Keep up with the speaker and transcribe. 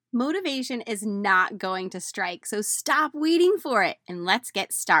Motivation is not going to strike, so stop waiting for it and let's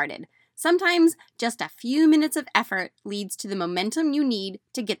get started. Sometimes just a few minutes of effort leads to the momentum you need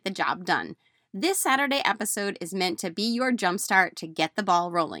to get the job done. This Saturday episode is meant to be your jumpstart to get the ball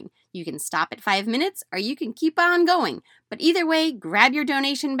rolling. You can stop at 5 minutes or you can keep on going. But either way, grab your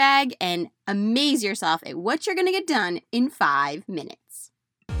donation bag and amaze yourself at what you're going to get done in 5 minutes.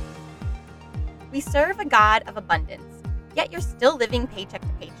 We serve a God of abundance, yet you're still living paycheck to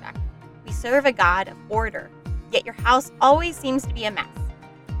paycheck. We serve a God of order, yet your house always seems to be a mess.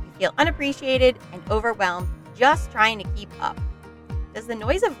 You feel unappreciated and overwhelmed just trying to keep up. Does the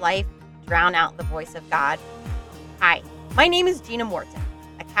noise of life drown out the voice of God? Hi, my name is Gina Morton,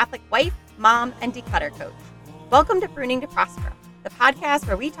 a Catholic wife, mom, and declutter coach. Welcome to Pruning to Prosper, the podcast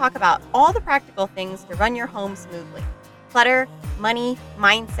where we talk about all the practical things to run your home smoothly. Clutter, money,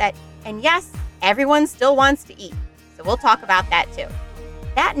 mindset, and yes, everyone still wants to eat, so we'll talk about that too.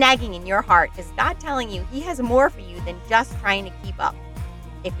 That nagging in your heart is God telling you He has more for you than just trying to keep up.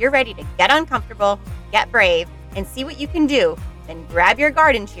 If you're ready to get uncomfortable, get brave, and see what you can do, then grab your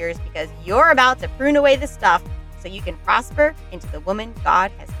garden shears because you're about to prune away the stuff so you can prosper into the woman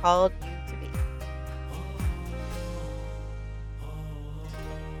God has called you to be.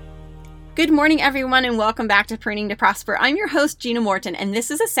 Good morning, everyone, and welcome back to Pruning to Prosper. I'm your host, Gina Morton, and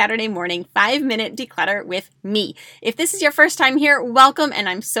this is a Saturday morning 5-minute declutter with me. If this is your first time here, welcome, and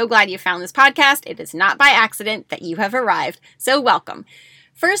I'm so glad you found this podcast. It is not by accident that you have arrived, so welcome.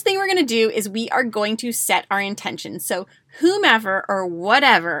 First thing we're going to do is we are going to set our intentions. So whomever or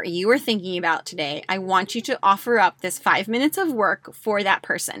whatever you are thinking about today, I want you to offer up this 5 minutes of work for that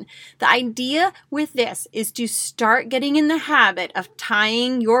person. The idea with this is to start getting in the habit of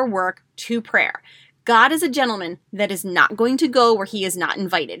tying your work to prayer. God is a gentleman that is not going to go where He is not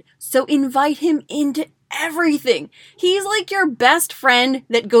invited. So invite Him into everything. He's like your best friend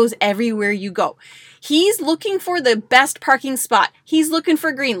that goes everywhere you go. He's looking for the best parking spot. He's looking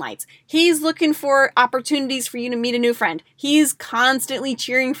for green lights. He's looking for opportunities for you to meet a new friend. He's constantly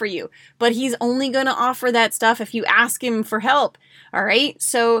cheering for you, but He's only going to offer that stuff if you ask Him for help. All right?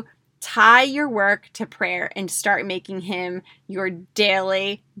 So tie your work to prayer and start making Him your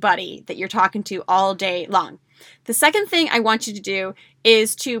daily buddy that you're talking to all day long. The second thing I want you to do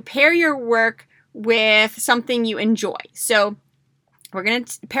is to pair your work with something you enjoy. So we're going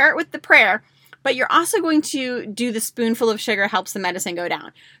to pair it with the prayer, but you're also going to do the spoonful of sugar helps the medicine go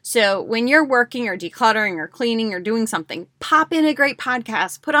down. So when you're working or decluttering or cleaning or doing something, pop in a great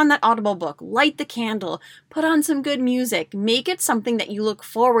podcast, put on that Audible book, light the candle, put on some good music, make it something that you look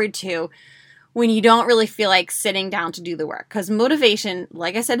forward to when you don't really feel like sitting down to do the work. Because motivation,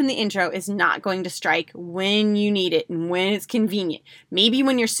 like I said in the intro, is not going to strike when you need it and when it's convenient. Maybe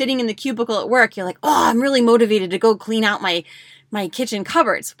when you're sitting in the cubicle at work, you're like, oh, I'm really motivated to go clean out my kitchen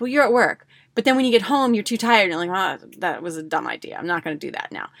cupboards. Well, you're at work. But then when you get home, you're too tired. And you're like, oh, that was a dumb idea. I'm not going to do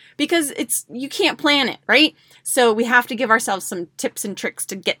that now. Because you can't plan it, right? So we have to give ourselves some tips and tricks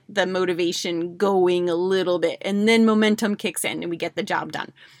to get the motivation going a little bit. And then momentum kicks in and we get the job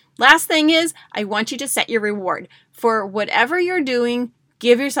done. Last thing is, I want you to set your reward. For whatever you're doing,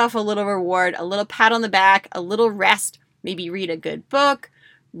 give yourself a little reward, a little pat on the back, a little rest, maybe read a good book,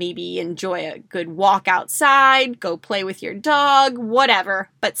 maybe enjoy a good walk outside, go play with your dog, whatever,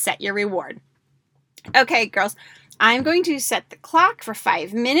 but set your reward. Okay, girls, I'm going to set the clock for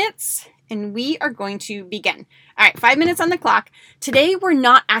 5 minutes and we are going to begin. All right, 5 minutes on the clock. Today, we're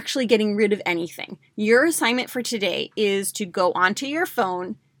not actually getting rid of anything. Your assignment for today is to go onto your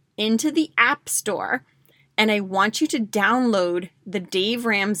phone, into the App Store, and I want you to download the Dave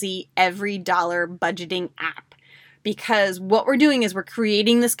Ramsey Everydollar budgeting app. Because what we're doing is we're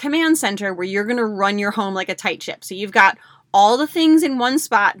creating this command center where you're going to run your home like a tight ship. So you've got all the things in one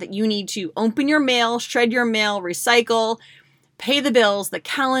spot that you need to open your mail, shred your mail, recycle, pay the bills, the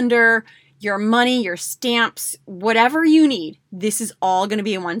calendar, your money, your stamps, whatever you need. This is all going to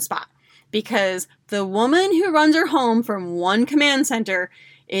be in one spot. Because the woman who runs her home from one command center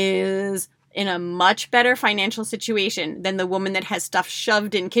is in a much better financial situation than the woman that has stuff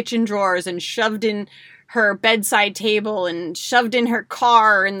shoved in kitchen drawers and shoved in her bedside table and shoved in her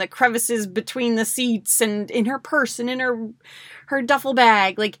car and the crevices between the seats and in her purse and in her duffel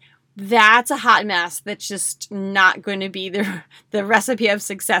bag. Like, that's a hot mess. That's just not going to be the recipe of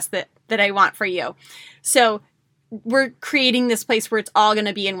success that I want for you. So we're creating this place where it's all going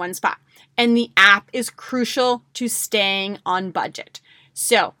to be in one spot. And the app is crucial to staying on budget.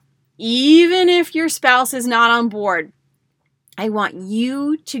 So even if your spouse is not on board, I want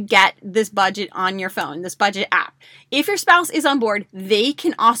you to get this budget on your phone, this budget app. If your spouse is on board, they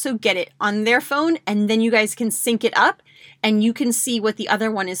can also get it on their phone, and then you guys can sync it up and you can see what the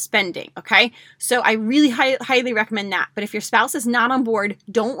other one is spending, okay? So I really highly recommend that. But if your spouse is not on board,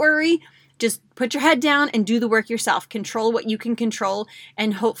 don't worry. Just put your head down and do the work yourself. Control what you can control,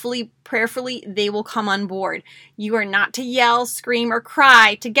 and hopefully, prayerfully, they will come on board. You are not to yell, scream, or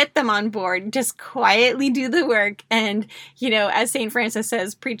cry to get them on board. Just quietly do the work. And, as St. Francis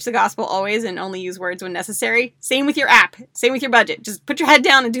says, preach the gospel always and only use words when necessary. Same with your app. Same with your budget. Just put your head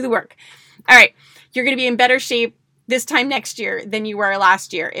down and do the work. All right. You're going to be in better shape this time next year than you were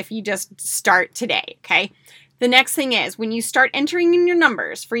last year if you just start today, okay? The next thing is, when you start entering in your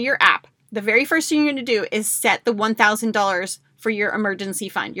numbers for your app, the very first thing you're going to do is set the $1,000 for your emergency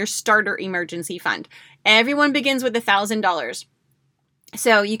fund, your starter emergency fund. Everyone begins with $1,000.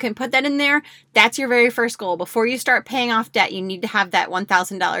 So you can put that in there. That's your very first goal. Before you start paying off debt, you need to have that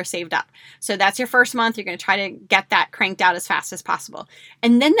 $1,000 saved up. So that's your first month. You're going to try to get that cranked out as fast as possible.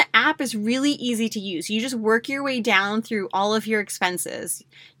 And then the app is really easy to use. You just work your way down through all of your expenses.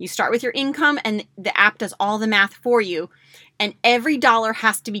 You start with your income, and the app does all the math for you. And every dollar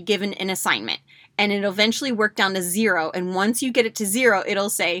has to be given an assignment. And it'll eventually work down to zero. And once you get it to zero, it'll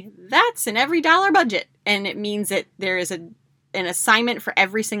say, that's an Everydollar budget. And it means that there is an assignment for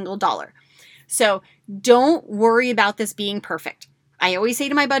every single dollar. So don't worry about this being perfect. I always say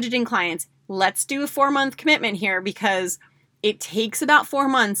to my budgeting clients, let's do a 4-month commitment here, because it takes about 4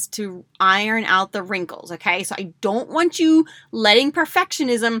 months to iron out the wrinkles, okay? So I don't want you letting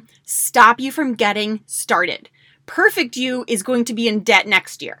perfectionism stop you from getting started. Perfect you is going to be in debt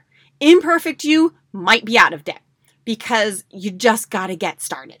next year. Imperfect you might be out of debt, because you just got to get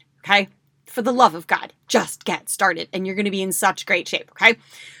started, okay? For the love of God, just get started, and you're going to be in such great shape, okay?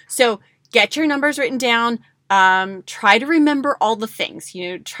 So get your numbers written down. Try to remember all the things.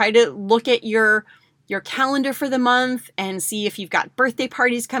 Try to look at your calendar for the month and see if you've got birthday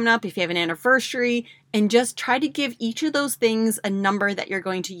parties coming up, if you have an anniversary, and just try to give each of those things a number that you're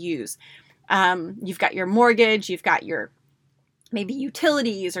going to use. You've got your mortgage, you've got your maybe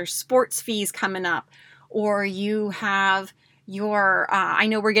utilities or sports fees coming up, or you have your, I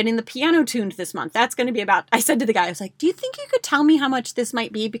know we're getting the piano tuned this month. That's going to be about, I said to the guy, I was like, do you think you could tell me how much this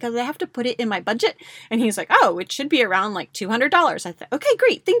might be? Because I have to put it in my budget. And he's like, oh, it should be around like $200. I thought, okay,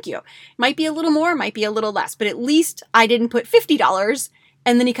 great. Thank you. Might be a little more, might be a little less, but at least I didn't put $50.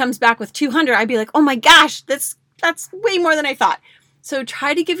 And then he comes back with 200. I'd be like, oh my gosh, that's way more than I thought. So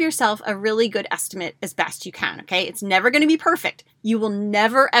try to give yourself a really good estimate as best you can, okay? It's never going to be perfect. You will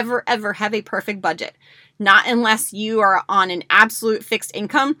never, ever, ever have a perfect budget. Not unless you are on an absolute fixed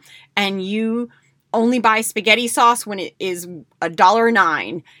income and you only buy spaghetti sauce when it is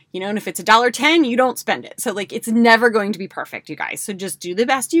 $1.09, and if it's $1.10, you don't spend it. So it's never going to be perfect, you guys. So just do the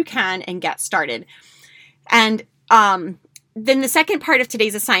best you can and get started. And, then the second part of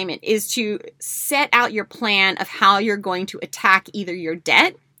today's assignment is to set out your plan of how you're going to attack either your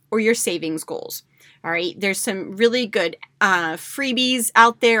debt or your savings goals. All right. There's some really good freebies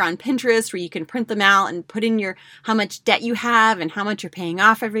out there on Pinterest where you can print them out and put in how much debt you have and how much you're paying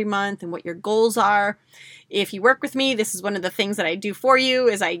off every month and what your goals are. If you work with me, this is one of the things that I do for you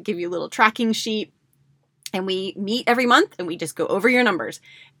is I give you a little tracking sheet. And we meet every month and we just go over your numbers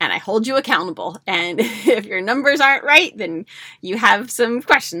and I hold you accountable. And if your numbers aren't right, then you have some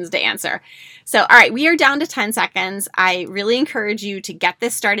questions to answer. So, all right, we are down to 10 seconds. I really encourage you to get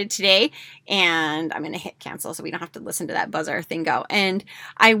this started today. And I'm going to hit cancel so we don't have to listen to that buzzer thing go. And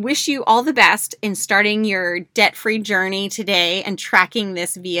I wish you all the best in starting your debt-free journey today and tracking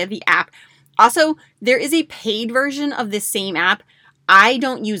this via the app. Also, there is a paid version of this same app. I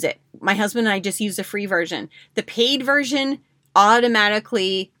don't use it. My husband and I just use the free version. The paid version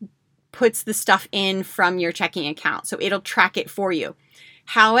automatically puts the stuff in from your checking account. So it'll track it for you.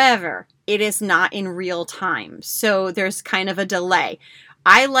 However, it is not in real time. So there's kind of a delay.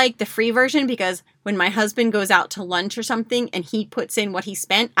 I like the free version because when my husband goes out to lunch or something and he puts in what he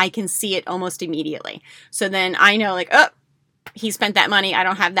spent, I can see it almost immediately. So then I know oh, he spent that money. I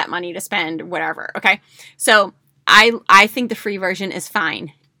don't have that money to spend, whatever. Okay. So I think the free version is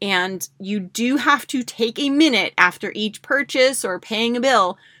fine. And you do have to take a minute after each purchase or paying a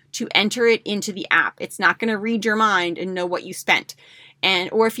bill to enter it into the app. It's not going to read your mind and know what you spent.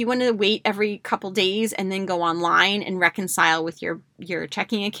 Or if you want to wait every couple days and then go online and reconcile with your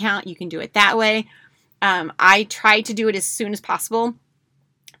checking account, you can do it that way. I try to do it as soon as possible.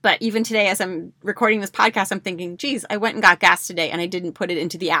 But even today, as I'm recording this podcast, I'm thinking, geez, I went and got gas today and I didn't put it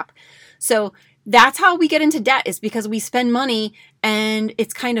into the app. So that's how we get into debt, is because we spend money and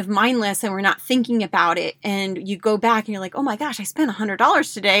it's kind of mindless and we're not thinking about it. And you go back and you're like, oh my gosh, I spent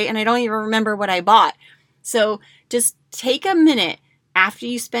 $100 today and I don't even remember what I bought. So just take a minute after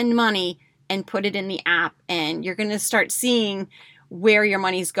you spend money and put it in the app, and you're going to start seeing where your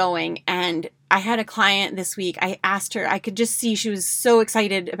money's going. And I had a client this week. I asked her, I could just see she was so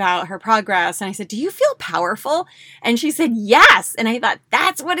excited about her progress. And I said, do you feel powerful? And she said, yes. And I thought,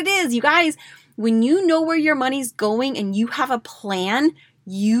 that's what it is. You guys, when you know where your money's going and you have a plan,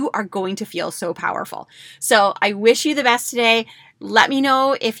 you are going to feel so powerful. So I wish you the best today. Let me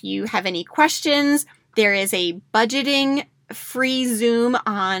know if you have any questions. There is a budgeting free Zoom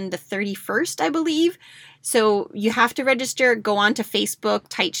on the 31st, I believe. So you have to register, go on to Facebook,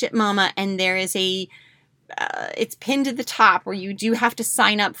 Tight Ship Mama, and there is it's pinned to the top where you do have to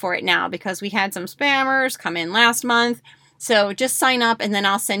sign up for it now because we had some spammers come in last month. So just sign up and then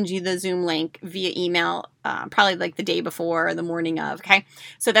I'll send you the Zoom link via email, probably like the day before or the morning of, okay?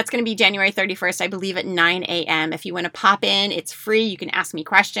 So that's going to be January 31st, I believe at 9 a.m. If you want to pop in, it's free. You can ask me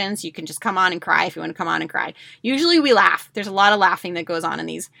questions. You can just come on and cry if you want to come on and cry. Usually we laugh. There's a lot of laughing that goes on in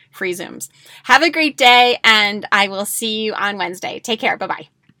these free Zooms. Have a great day and I will see you on Wednesday. Take care. Bye-bye.